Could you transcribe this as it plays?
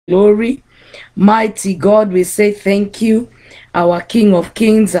glory. Mighty God, we say thank you. Our King of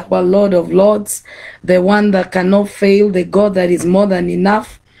Kings, our Lord of Lords, the one that cannot fail, the God that is more than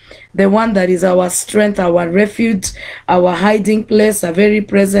enough, the one that is our strength, our refuge, our hiding place, a very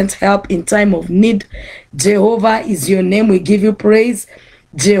present help in time of need. Jehovah is your name, we give you praise.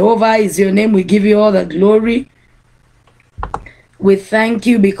 Jehovah is your name, we give you all the glory. We thank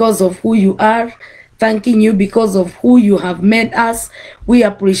you because of who you are, thanking you because of who you have made us. We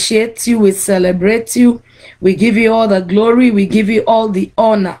appreciate you, we celebrate you. We give you all the glory, we give you all the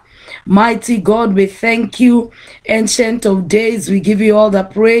honor. Mighty God, we thank you. Ancient of Days, we give you all the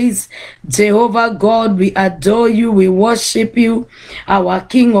praise. Jehovah God, we adore you, we worship you. Our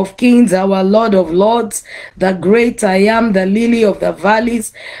King of Kings, our Lord of Lords, the great I am, the lily of the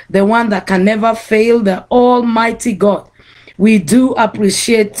valleys, the one that can never fail, the Almighty God. We do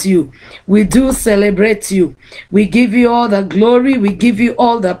appreciate you. We do celebrate you. We give you all the glory. We give you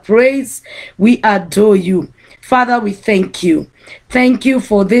all the praise. We adore you. Father, we thank you. Thank you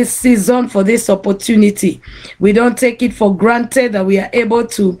for this season, for this opportunity. We don't take it for granted that we are able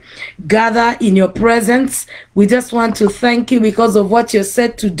to gather in your presence. We just want to thank you because of what you're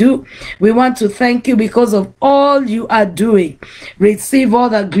set to do. We want to thank you because of all you are doing. Receive all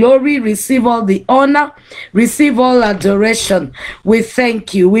the glory, receive all the honor, receive all adoration. We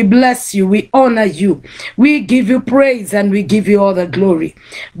thank you, we bless you, we honor you. We give you praise and we give you all the glory.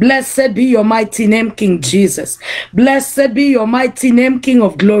 Blessed be your mighty name, King Jesus. Blessed be your mighty name, King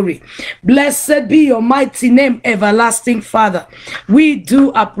of glory. Blessed be your mighty name, everlasting Father. We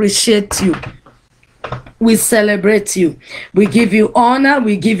do appreciate you. We celebrate you. We give you honor.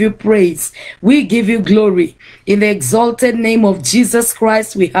 We give you praise. We give you glory. In the exalted name of Jesus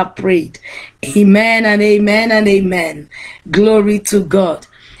Christ, we have prayed. Amen and amen and amen. Glory to God.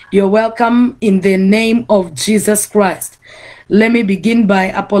 You're welcome in the name of Jesus Christ. Let me begin by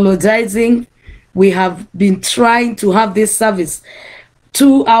apologizing. We have been trying to have this service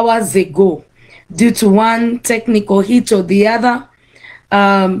 2 hours ago due to one technical hitch or the other,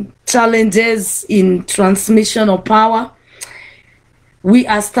 challenges in transmission of power. We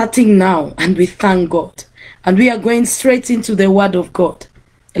are starting now and we thank God. And we are going straight into the word of God.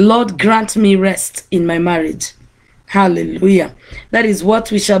 Lord, grant me rest in my marriage. Hallelujah. That is what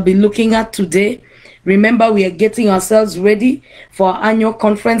we shall be looking at today. Remember, we are getting ourselves ready for our annual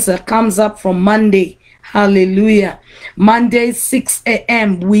conference that comes up from Monday. Hallelujah. Monday, 6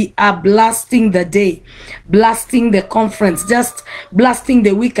 a.m. We are blasting the day, blasting the conference, just blasting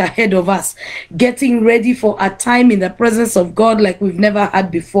the week ahead of us, getting ready for a time in the presence of God like we've never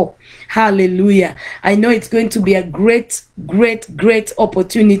had before. Hallelujah. I know it's going to be a great, great, great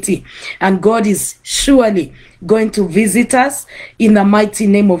opportunity. And God is surely going to visit us in the mighty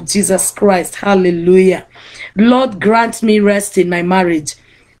name of Jesus Christ. Hallelujah. Lord, grant me rest in my marriage.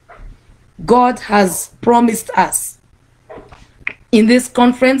 God has promised us in this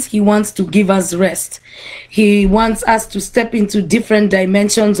conference, he wants to give us rest. He wants us to step into different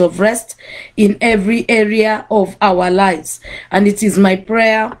dimensions of rest in every area of our lives. And it is my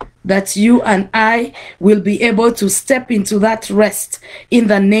prayer that you and I will be able to step into that rest in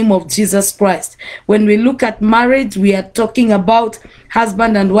the name of Jesus Christ. When we look at marriage, we are talking about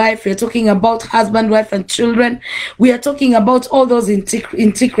husband and wife. We are talking about husband, wife, and children. We are talking about all those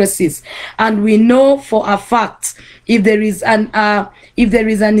intricacies. And we know for a fact, if there is an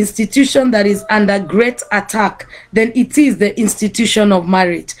institution that is under great attack, then it is the institution of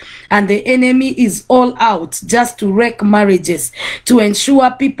marriage. And the enemy is all out just to wreck marriages, to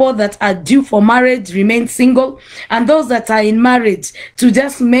ensure people that are due for marriage remain single, and those that are in marriage to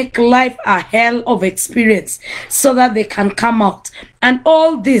just make life a hell of experience so that they can come out. And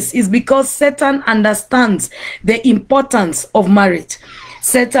all this is because Satan understands the importance of marriage.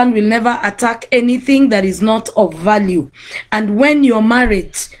 Satan will never attack anything that is not of value. And when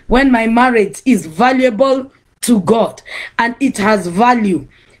my marriage is valuable to God and it has value,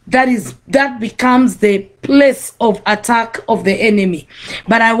 that becomes the place of attack of the enemy.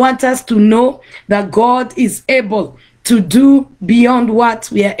 But I want us to know that God is able to do beyond what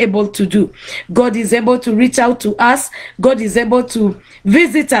we are able to do. God is able to reach out to us. God is able to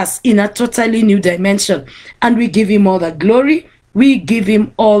visit us in a totally new dimension. And we give him all the glory. We give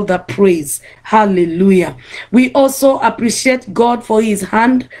him all the praise. Hallelujah. We also appreciate God for his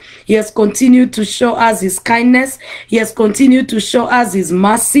hand. He has continued to show us his kindness. He has continued to show us his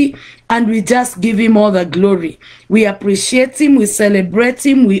mercy. And we just give him all the glory. We appreciate him. We celebrate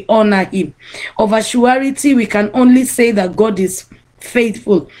him. We honor him. Of a surety, we can only say that God is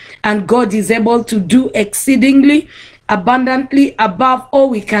faithful. And God is able to do exceedingly, abundantly, above all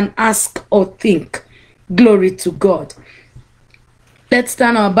we can ask or think. Glory to God. Let's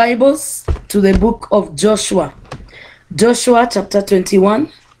turn our Bibles to the book of Joshua. Joshua chapter 21.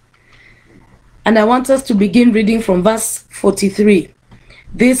 And I want us to begin reading from verse 43.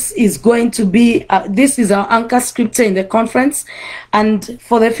 This is going to be, this is our anchor scripture in the conference. And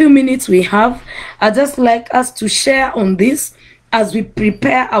for the few minutes we have, I'd just like us to share on this as we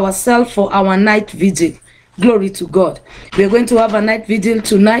prepare ourselves for our night vigil. Glory to God. We're going to have a night vigil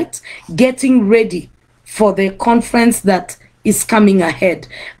tonight, getting ready for the conference that is coming ahead,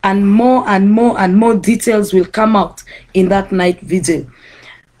 and more details will come out in that night vigil.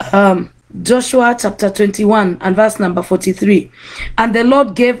 Joshua chapter 21 and verse number 43. And the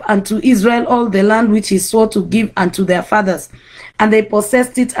Lord gave unto Israel all the land which he swore to give unto their fathers, and they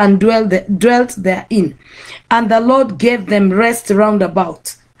possessed it and dwelt therein. And the Lord gave them rest round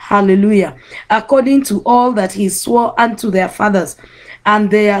about. Hallelujah. According to all that he swore unto their fathers, and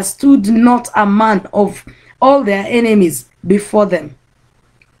there stood not a man of all their enemies before them.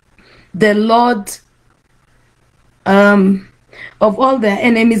 The Lord, of all their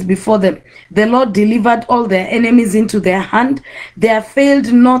enemies before them, the Lord delivered all their enemies into their hand. There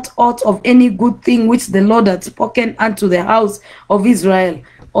failed not aught of any good thing which the Lord had spoken unto the house of Israel.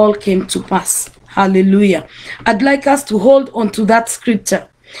 All came to pass. Hallelujah. I'd like us to hold on to that scripture.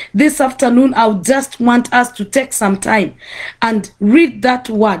 This afternoon, I would just want us to take some time and read that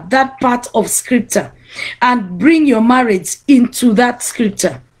word, that part of scripture, and bring your marriage into that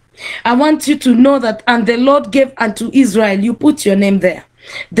scripture. I want you to know that, and the Lord gave unto Israel, you put your name there.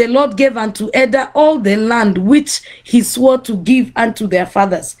 The Lord gave unto Edom all the land which he swore to give unto their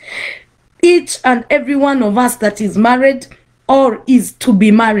fathers. Each and every one of us that is married or is to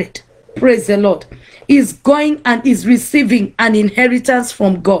be married, praise the Lord, is going and is receiving an inheritance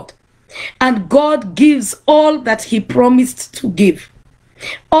from God. And God gives all that he promised to give.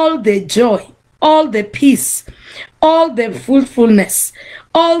 All the joy, all the peace, all the fruitfulness,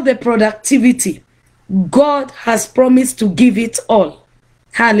 all the productivity. God has promised to give it all.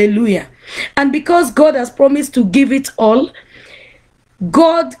 Hallelujah. And because God has promised to give it all,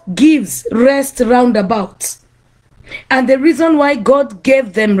 God gives rest roundabout. And the reason why God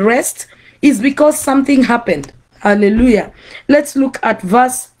gave them rest is because something happened. Hallelujah. Let's look at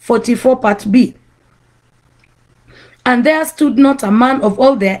verse 44 part B. And there stood not a man of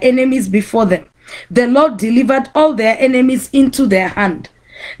all their enemies before them. The Lord delivered all their enemies into their hand.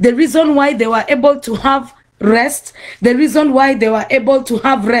 The reason why they were able to have rest,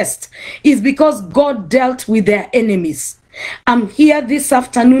 is because God dealt with their enemies. I'm here this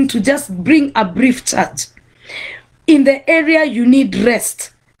afternoon to just bring a brief charge. In the area you need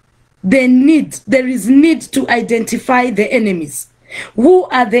rest, there is need to identify the enemies. Who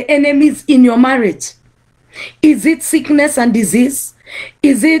are the enemies in your marriage? Is it sickness and disease?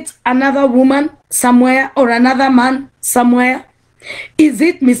 Is it another woman somewhere or another man somewhere? Is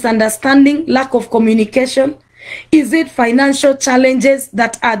it misunderstanding, lack of communication? Is it financial challenges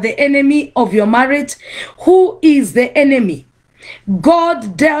that are the enemy of your marriage? Who is the enemy?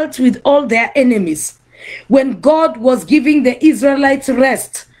 God dealt with all their enemies. When God was giving the Israelites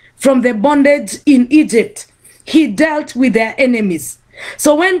rest from the bondage in Egypt, he dealt with their enemies.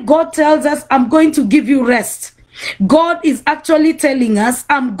 So when God tells us, I'm going to give you rest, God is actually telling us,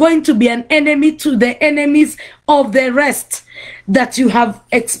 I'm going to be an enemy to the enemies of the rest that you have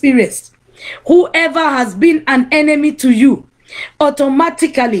experienced. Whoever has been an enemy to you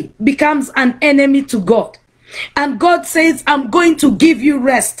automatically becomes an enemy to God. And God says, I'm going to give you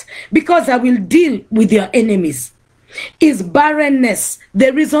rest because I will deal with your enemies. Is barrenness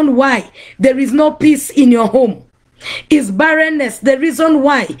the reason why there is no peace in your home? Is barrenness the reason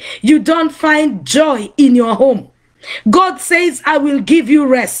why you don't find joy in your home? God says, I will give you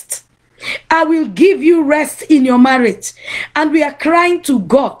rest. I will give you rest in your marriage. And we are crying to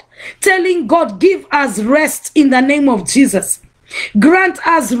God, telling God, give us rest in the name of Jesus. Grant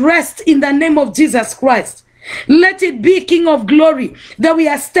us rest in the name of Jesus Christ. Let it be, King of Glory, that we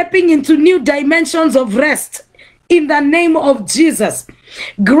are stepping into new dimensions of rest in the name of Jesus.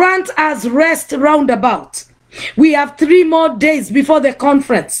 Grant us rest roundabout. We have 3 more days before the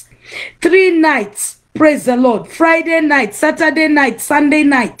conference. 3 nights, praise the Lord. Friday night, Saturday night, Sunday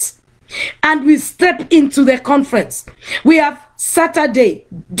night. And we step into the conference. We have Saturday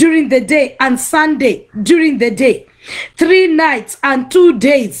during the day and Sunday during the day. 3 nights and 2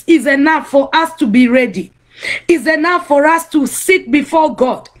 days is enough for us to be ready. Is enough for us to sit before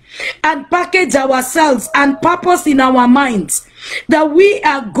God and package ourselves and purpose in our minds that we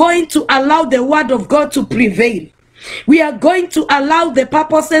are going to allow the word of God to prevail. We are going to allow the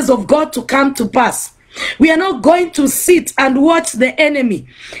purposes of God to come to pass. We are not going to sit and watch the enemy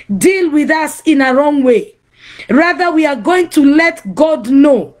deal with us in a wrong way. Rather, we are going to let God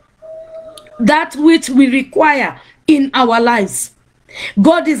know that which we require in our lives.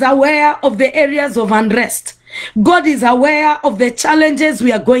 God is aware of the areas of unrest. God is aware of the challenges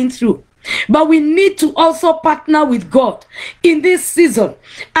we are going through. But we need to also partner with God in this season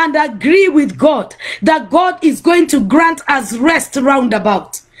and agree with God that God is going to grant us rest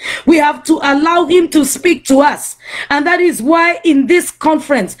roundabout. We have to allow him to speak to us. And that is why in this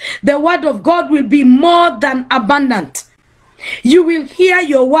conference, the word of God will be more than abundant. You will hear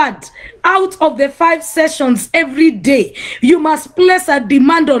your word out of the 5 sessions every day. You must place a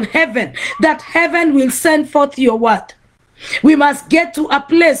demand on heaven that heaven will send forth your word. We must get to a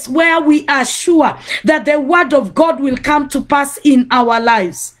place where we are sure that the word of God will come to pass in our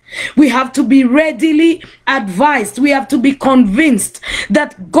lives. We have to be readily advised. We have to be convinced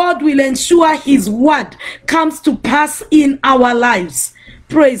that God will ensure his word comes to pass in our lives.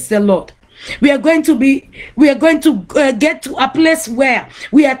 Praise the Lord. We are going to get to a place where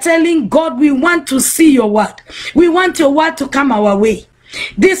we are telling God, we want to see your word. We want your word to come our way.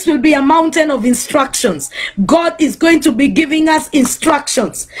 This will be a mountain of instructions. God is going to be giving us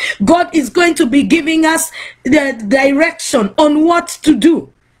instructions. God is going to be giving us the direction on what to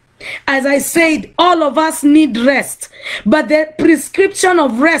do. As I said, all of us need rest, but the prescription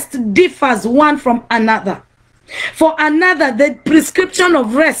of rest differs one from another. For another, the prescription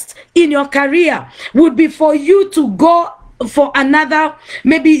of rest in your career would be for you to go for another,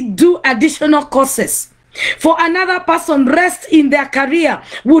 maybe do additional courses. For another person, rest in their career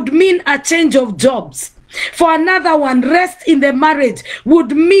would mean a change of jobs. For another one, rest in the marriage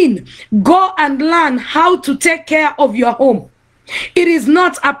would mean go and learn how to take care of your home. It is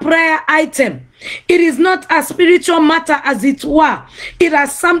not a prayer item. It is not a spiritual matter, as it were. It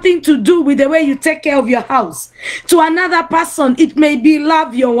has something to do with the way you take care of your house. To another person, it may be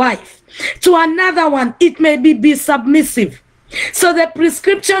love your wife. To another one, it may be submissive. So the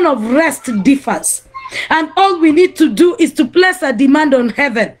prescription of rest differs. And all we need to do is to place a demand on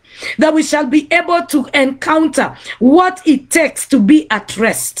heaven that we shall be able to encounter what it takes to be at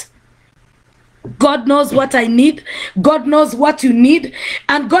rest. God knows what I need. God knows what you need.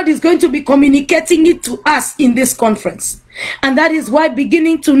 And God is going to be communicating it to us in this conference. And that is why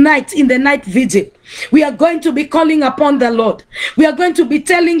beginning tonight in the night vigil, we are going to be calling upon the Lord. We are going to be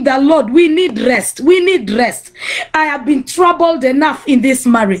telling the Lord, we need rest. We need rest. I have been troubled enough in this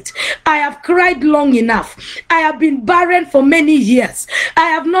marriage. I have cried long enough. I have been barren for many years. I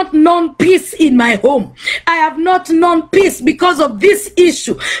have not known peace in my home. I have not known peace because of this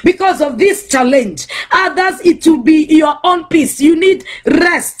issue, because of this challenge. Others, it will be your own peace. You need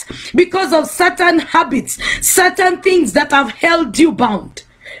rest because of certain habits, certain things that have held you bound.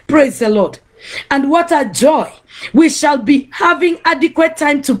 Praise the Lord. And what a joy. We shall be having adequate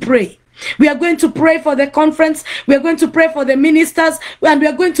time to pray. We are going to pray for the conference. We are going to pray for the ministers. And we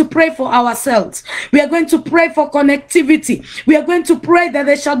are going to pray for ourselves. We are going to pray for connectivity. We are going to pray that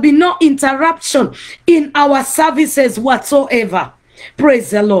there shall be no interruption in our services whatsoever.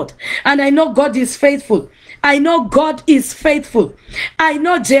 Praise the Lord. And I know God is faithful. I know God is faithful. I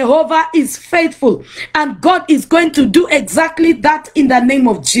know Jehovah is faithful. And God is going to do exactly that in the name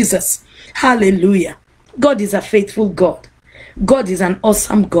of Jesus. Hallelujah. God is a faithful God. God is an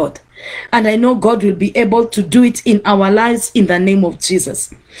awesome God. And I know God will be able to do it in our lives in the name of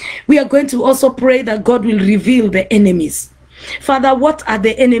Jesus. We are going to also pray that God will reveal the enemies. Father, what are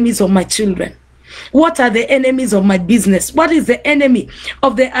the enemies of my children? What are the enemies of my business? What is the enemy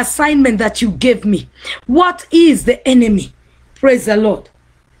of the assignment that you gave me? What is the enemy? Praise the Lord.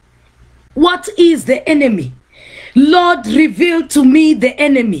 What is the enemy? Lord, reveal to me the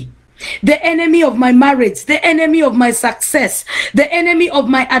enemy. The enemy of my marriage, the enemy of my success, the enemy of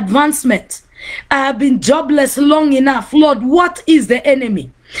my advancement. I have been jobless long enough. Lord, what is the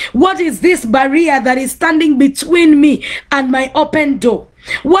enemy? What is this barrier that is standing between me and my open door?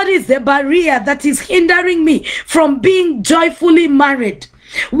 What is the barrier that is hindering me from being joyfully married?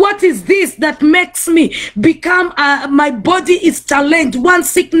 What is this that makes me become, my body is challenged, one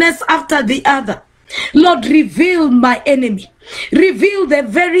sickness after the other? Lord, reveal my enemy. Reveal the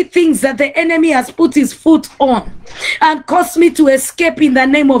very things that the enemy has put his foot on and cause me to escape in the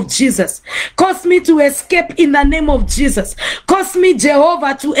name of Jesus. Cause me to escape in the name of Jesus. Cause me,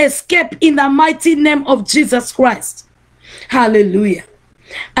 Jehovah, to escape in the mighty name of Jesus Christ. Hallelujah.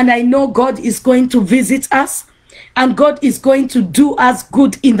 And I know God is going to visit us and God is going to do us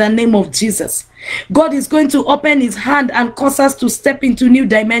good in the name of Jesus. God is going to open his hand and cause us to step into new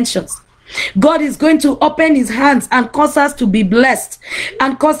dimensions. God is going to open his hands and cause us to be blessed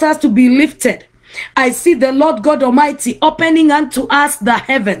and cause us to be lifted. I see the Lord God Almighty opening unto us the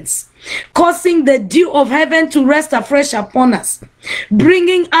heavens. causing the dew of heaven to rest afresh upon us,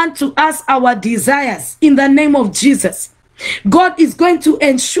 bringing unto us our desires in the name of Jesus. God is going to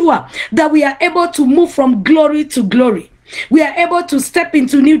ensure that we are able to move from glory to glory. We are able to step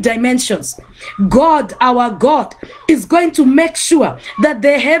into new dimensions. God, our God, is going to make sure that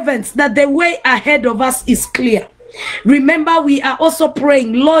the heavens, that the way ahead of us is clear. Remember, we are also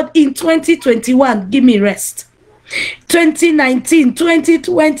praying, Lord, in 2021, give me rest. 2019,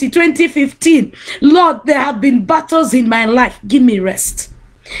 2020, 2015, Lord, there have been battles in my life. Give me rest.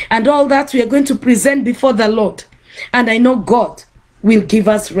 And all that we are going to present before the Lord. And I know God will give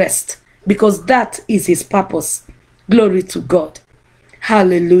us rest because that is his purpose. Glory to God.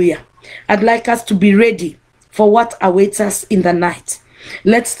 Hallelujah. I'd like us to be ready for what awaits us in the night.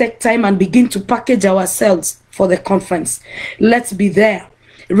 Let's take time and begin to package ourselves for the conference. Let's be there,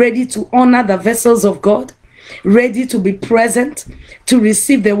 ready to honor the vessels of God, ready to be present, to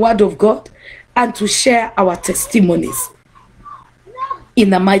receive the word of God, and to share our testimonies. In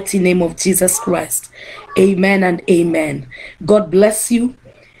the mighty name of Jesus Christ. Amen and amen. God bless you.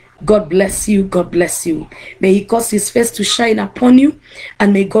 God bless you. God bless you. May he cause his face to shine upon you,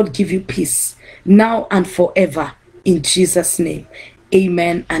 and may God give you peace now and forever. In Jesus' name.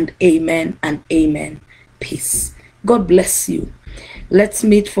 Amen and amen and amen. Peace. God bless you. Let's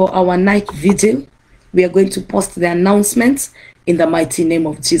meet for our night vigil. We are going to post the announcements in the mighty name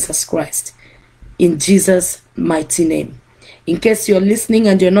of Jesus Christ. In Jesus' mighty name. In case you're listening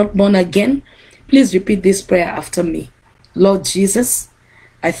and you're not born again, please repeat this prayer after me. Lord Jesus,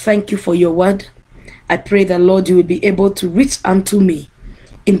 I thank you for your word. I pray that, Lord, you will be able to reach unto me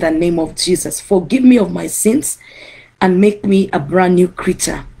in the name of Jesus. Forgive me of my sins and make me a brand new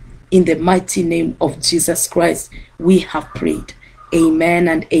creature. In the mighty name of Jesus Christ, we have prayed. Amen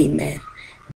and amen.